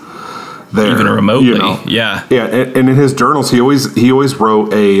not there, even remotely. Yeah. And in his journals, he always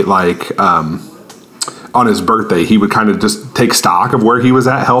wrote on his birthday, he would kind of just take stock of where he was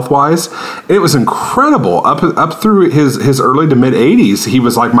at health wise. It was incredible. Up through his early to mid 80s, he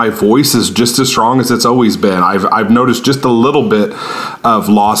was like, my voice is just as strong as it's always been. I've noticed just a little bit of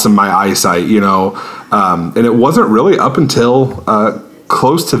loss in my eyesight, and it wasn't really up until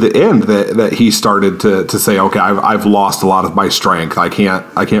close to the end that he started to say, okay, I've lost a lot of my strength. I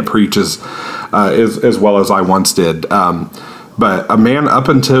can't preach as well as I once did. But a man up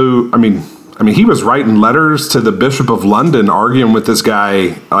until, I mean, he was writing letters to the Bishop of London, arguing with this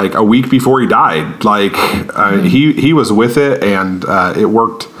guy like a week before he died. Like he was with it, and it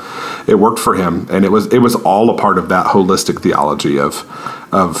worked. It worked for him, and it was all a part of that holistic theology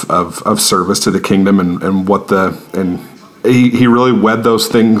of service to the kingdom and he really wed those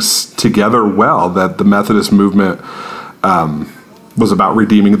things together well. That the Methodist movement was about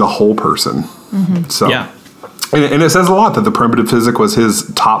redeeming the whole person. Mm-hmm. So yeah. And it says a lot that the Primitive Physic was his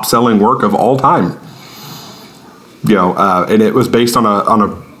top-selling work of all time. And it was based on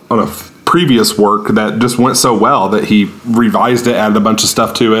a previous work that just went so well that he revised it, added a bunch of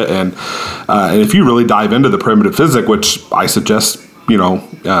stuff to it, and if you really dive into the primitive physics, which I suggest,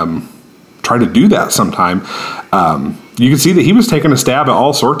 try to do that sometime. You can see that he was taking a stab at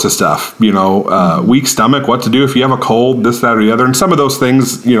all sorts of stuff, weak stomach, what to do if you have a cold, this, that, or the other. And some of those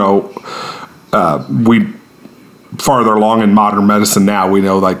things, we farther along in modern medicine now, we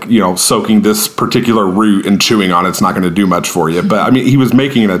know, soaking this particular root and chewing on it's not going to do much for you. But I mean, he was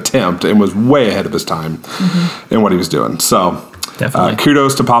making an attempt and was way ahead of his time in what he was doing. So Definitely.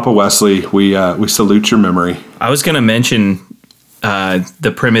 Kudos to Papa Wesley. We salute your memory. I was going to mention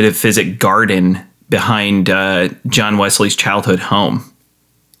the primitive physic garden behind John Wesley's childhood home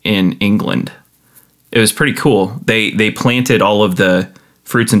in England. It was pretty cool. They planted all of the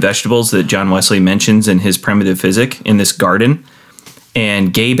fruits and vegetables that John Wesley mentions in his primitive physic in this garden.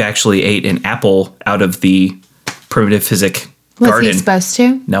 And Gabe actually ate an apple out of the primitive physic garden. Was he supposed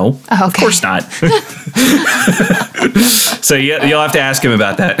to? No, Oh, of okay. course not. So you'll have to ask him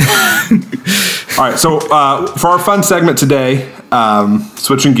about that. All right, so for our fun segment today,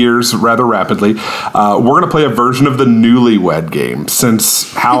 switching gears rather rapidly, we're going to play a version of the Newlywed Game.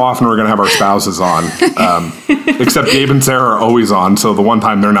 Since how often are we going to have our spouses on? Except Gabe and Sarah are always on, so the one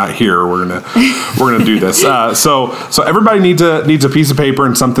time they're not here, we're gonna do this. So everybody needs a piece of paper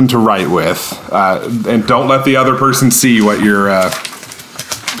and something to write with, and don't let the other person see what you're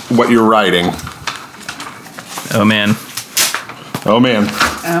writing. Oh, man. Oh man.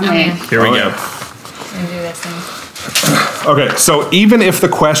 Okay. Here we Oh, go. yeah. I'm gonna do this thing. Okay, so even if the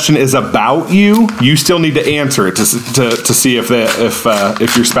question is about you, you still need to answer it to see if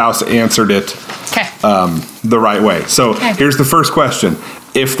your spouse answered it Okay. the right way. So Okay. here's the first question: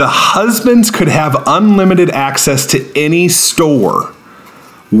 if the husbands could have unlimited access to any store,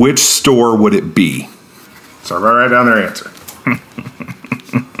 which store would it be? So everybody write down their answer.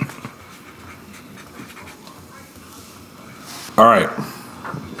 All right.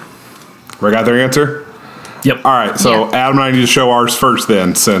 We got their answer? Yep. All right, so Yeah. Adam and I need to show ours first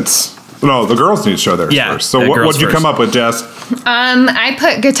then, since... No, the girls need to show theirs Yeah, first. So the girls what'd you first. come up with, Jess? I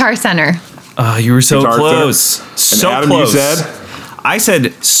put Guitar Center. Oh, you were so Guitar close. Center. So And Adam, close. you said? I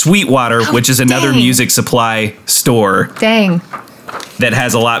said Sweetwater, which is another dang. music supply store Dang. that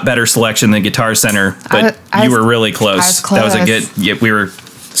has a lot better selection than Guitar Center, but I you was- were really close. I was That was a close. good. Yeah, we were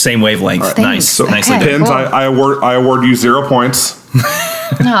same wavelength. Thanks. Nice, So- nicely Okay. done. Pins, Cool. I award you 0 points.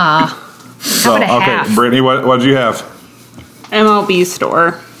 Aw. So, about a okay, half? Brittany, what'd you have? MLB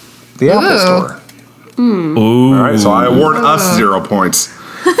store. The Apple Ooh. Store. Ooh, All right, so I award us 0 points.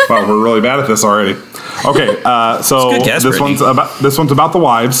 Wow, we're really bad at this already. Okay, so It's a good guess, this one's about the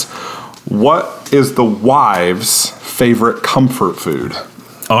wives. What is the wives' favorite comfort food?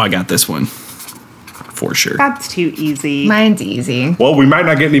 oh, I got this one for sure. That's too easy. Mine's easy. Well, we might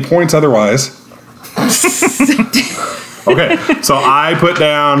not get any points otherwise. Okay, so I put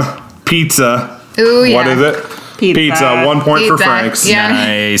down pizza. Ooh, yeah. What is it? Pizza. 1 point for Pizza, Frank's. yeah.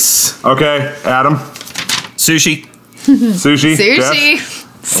 Nice Okay, Adam. sushi. Sushi. Sushi. Jess?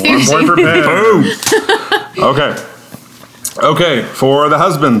 1 point for Penn. Boom. Okay, for the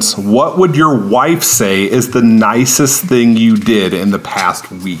husbands, what would your wife say is the nicest thing you did in the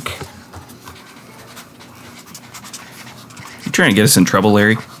past week? You trying to get us in trouble,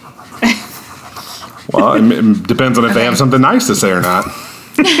 Larry? Well, it depends on if they have something nice to say or not.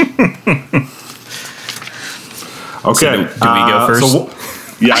 Okay. So do we go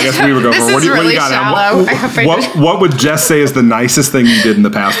first? Yeah, I guess we would go This first. is What do you really got, shallow. Adam? I hope I What would Jess say is the nicest thing you did in the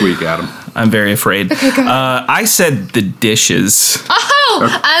past week, Adam? I'm very afraid. I said the dishes.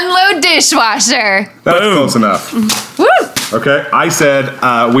 Oh, unload dishwasher. That's Boom. close enough. Woo. Okay. I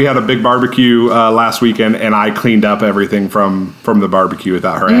said we had a big barbecue last weekend, and I cleaned up everything from the barbecue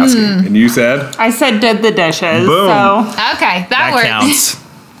without her asking. And you said? I said did the dishes. Boom. So Okay, that That works. counts.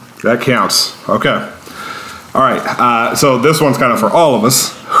 That counts. Okay. All right. So this one's kind of for all of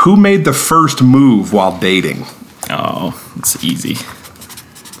us. Who made the first move while dating? Oh, it's easy.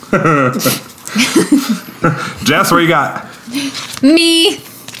 Jess, what you got? Me.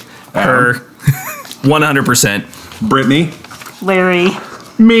 Her. 100%. Brittany? Larry.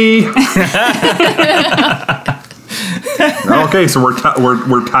 Me. Okay, so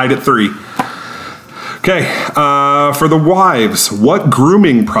we're tied at 3. Okay, for the wives, what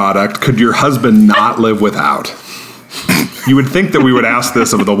grooming product could your husband not live without? You would think that we would ask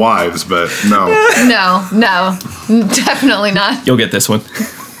this of the wives, but no. No, definitely not. You'll get this one.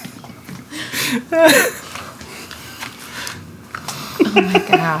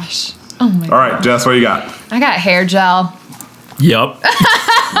 Gosh. Oh my. All right, Jess, what you got? I got hair gel. Yep.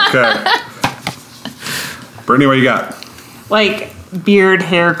 Okay. Brittany, what you got? Like beard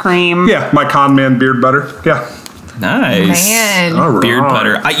hair cream. Yeah, my Con Man beard butter. Yeah. Nice. Man. All right. Beard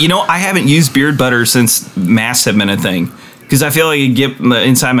butter. I haven't used beard butter since masks have been a thing. Because I feel like it get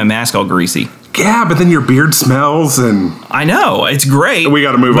inside my mask all greasy. Yeah, but then your beard smells and... I know. It's great. We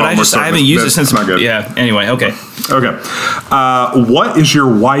gotta move but on. I haven't used it since... Not good. Yeah, anyway, okay. Okay. What is your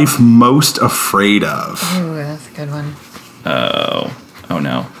wife most afraid of? Ooh, that's a good one. Oh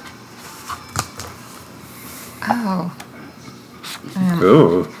no. Oh.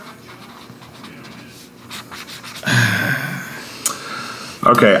 Ooh.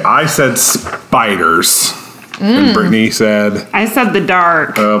 Okay, I said spiders. And Brittany said... I said the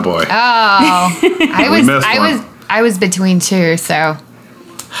dark. Oh, boy. I was between two, so.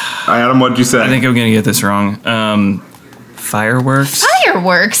 Adam, what'd you say? I think I'm going to get this wrong. Fireworks?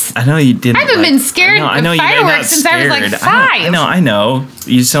 Fireworks. I know you didn't. I haven't been scared of you're fireworks not since I was like scared. 5. I know.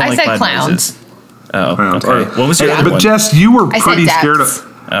 You sound I like said loud clowns. noises. Oh, Clowns. okay. Or- What was your other But one? Jess, you were I said pretty scared depths. of...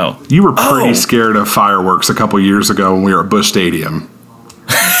 Oh. You were pretty scared of fireworks a couple years ago when we were at Busch Stadium.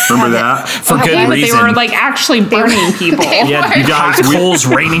 Remember that? For Yeah, good but reason. they were like actually burning people. yeah, you guys, coals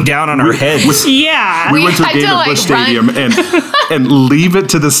raining down on our heads. Yeah. We went to a had game to, at Busch like, Stadium and leave it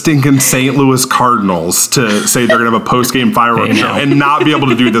to the stinking St. Louis Cardinals to say they're going to have a post-game fireworks Hey, show now. and not be able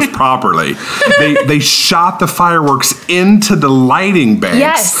to do this properly. They shot the fireworks into the lighting banks.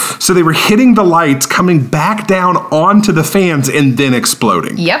 Yes. So they were hitting the lights, coming back down onto the fans, and then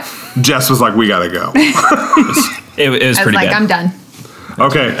exploding. Yep. Jess was like, we got to go. It was I was pretty like, bad. I'm done.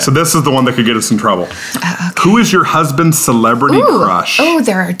 Okay, so this is the one that could get us in trouble. Who is your husband's celebrity crush? Oh,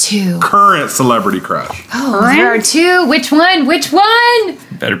 there are two. Current celebrity crush. Oh, there are two. Which one? Which one?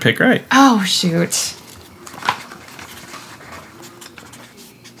 Better pick right. Oh, shoot.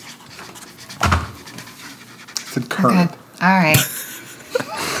 It's a current. Okay. All right.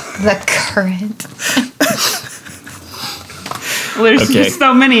 The current. There's Okay. just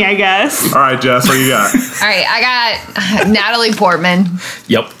so many, I guess. All right, Jess, what you got? All right, I got Natalie Portman.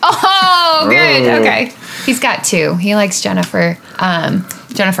 Yep. Oh, good. Oh. Okay. He's got two. He likes Jennifer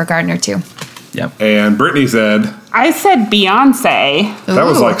Gardner too. Yep. And Brittany said, I said Beyonce. that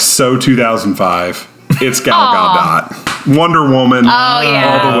was Ooh. like so 2005. It's Gal Aw. Gadot. Wonder Woman. Oh,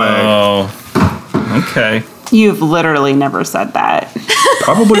 yeah. All the way. Oh. Okay. You've literally never said that.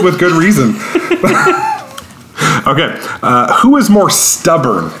 Probably with good reason. Okay. Who is more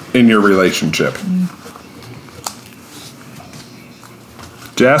stubborn in your relationship?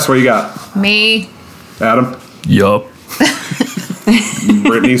 Jess, what you got? Me. Adam? Yup.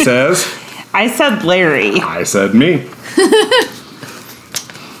 Brittany says, I said Larry. I said me.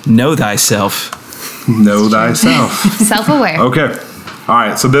 Know thyself. Know thyself. Self-aware. Okay. All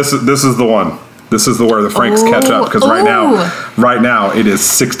right. So this is the one. This is where the Franks catch up because right now it is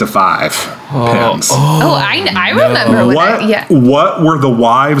 6-5 pins. Oh, I remember when What? yeah. What were the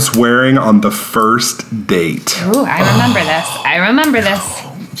wives wearing on the first date? Ooh, I remember this. I remember this.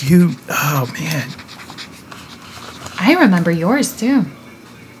 Oh man. I remember yours too.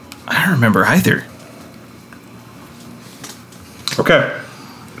 I don't remember either. Okay.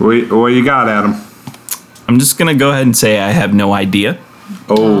 What you got, Adam? I'm just gonna go ahead and say I have no idea.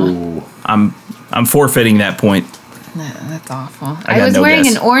 Oh. I'm forfeiting that point. That's awful. I I got was no wearing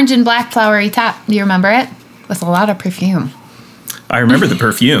guess. an orange and black flowery top. Do you remember it? With a lot of perfume. I remember the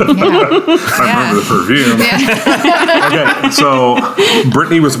perfume. I remember the perfume. Okay, so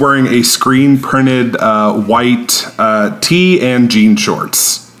Brittany was wearing a screen printed white tee and jean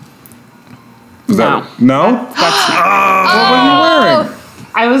shorts. Is No. that no? That's What were you wearing?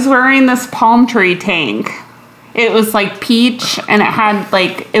 I was wearing this palm tree tank. It was like peach, and it had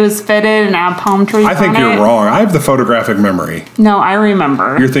like it was fitted and it had palm trees. I think on you're it. wrong. I have the photographic memory. No, I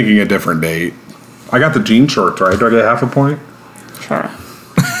remember. You're thinking a different date. I got the jean shorts, right? Do I get half a point? Sure.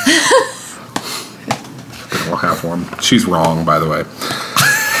 Well, half one. She's wrong, by the way.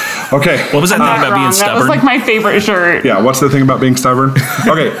 Okay. What was that thing Not about being wrong. That stubborn? was like my favorite shirt. Yeah, what's the thing about being stubborn?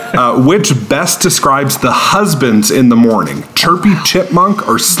 Okay, which best describes the husbands in the morning? Chirpy chipmunk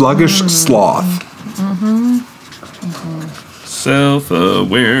or sluggish sloth?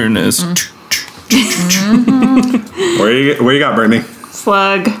 Self-awareness. Where you got, Brittany?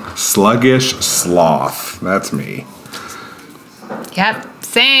 Slug. Sluggish sloth. That's me. Yep.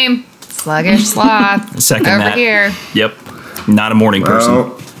 Same. Sluggish sloth. Second Over that. here. Yep. Not a morning person.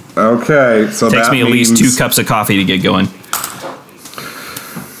 Oh, okay. So Takes that me at least means- 2 cups of coffee to get going.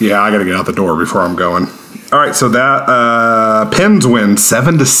 Yeah, I got to get out the door before I'm going. All right, so that Pens win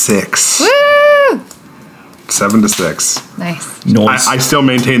 7-6. Woo! 7-6. Nice. Noise. I still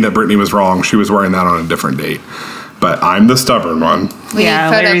maintain that Brittany was wrong. She was wearing that on a different date. But I'm the stubborn one. We Yeah,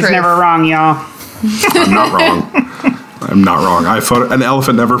 need photo Larry's proof. never wrong, y'all. I'm not wrong. am not wrong. An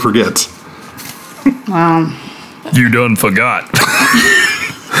elephant never forgets. Wow. You done forgot.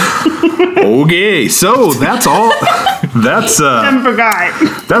 Okay, so that's all. That's I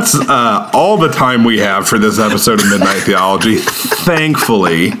forgot. That's all the time we have for this episode of Midnight Theology,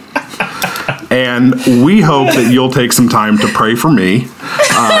 thankfully. And we hope that you'll take some time to pray for me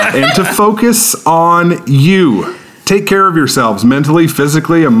and to focus on you. Take care of yourselves mentally,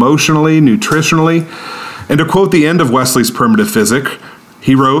 physically, emotionally, nutritionally. And to quote the end of Wesley's Primitive Physic,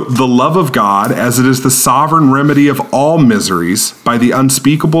 he wrote, "The love of God, as it is the sovereign remedy of all miseries, by the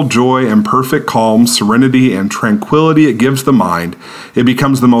unspeakable joy and perfect calm, serenity, and tranquility it gives the mind, it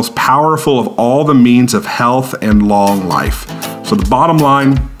becomes the most powerful of all the means of health and long life." So the bottom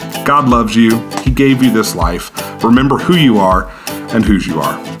line, God loves you. He gave you this life. Remember who you are and whose you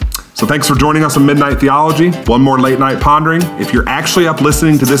are. So thanks for joining us on Midnight Theology. One more late night pondering. If you're actually up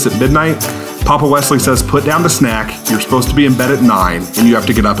listening to this at midnight, Papa Wesley says put down the snack. You're supposed to be in bed at 9 and you have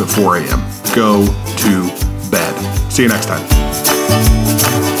to get up at 4 a.m. Go to bed. See you next time.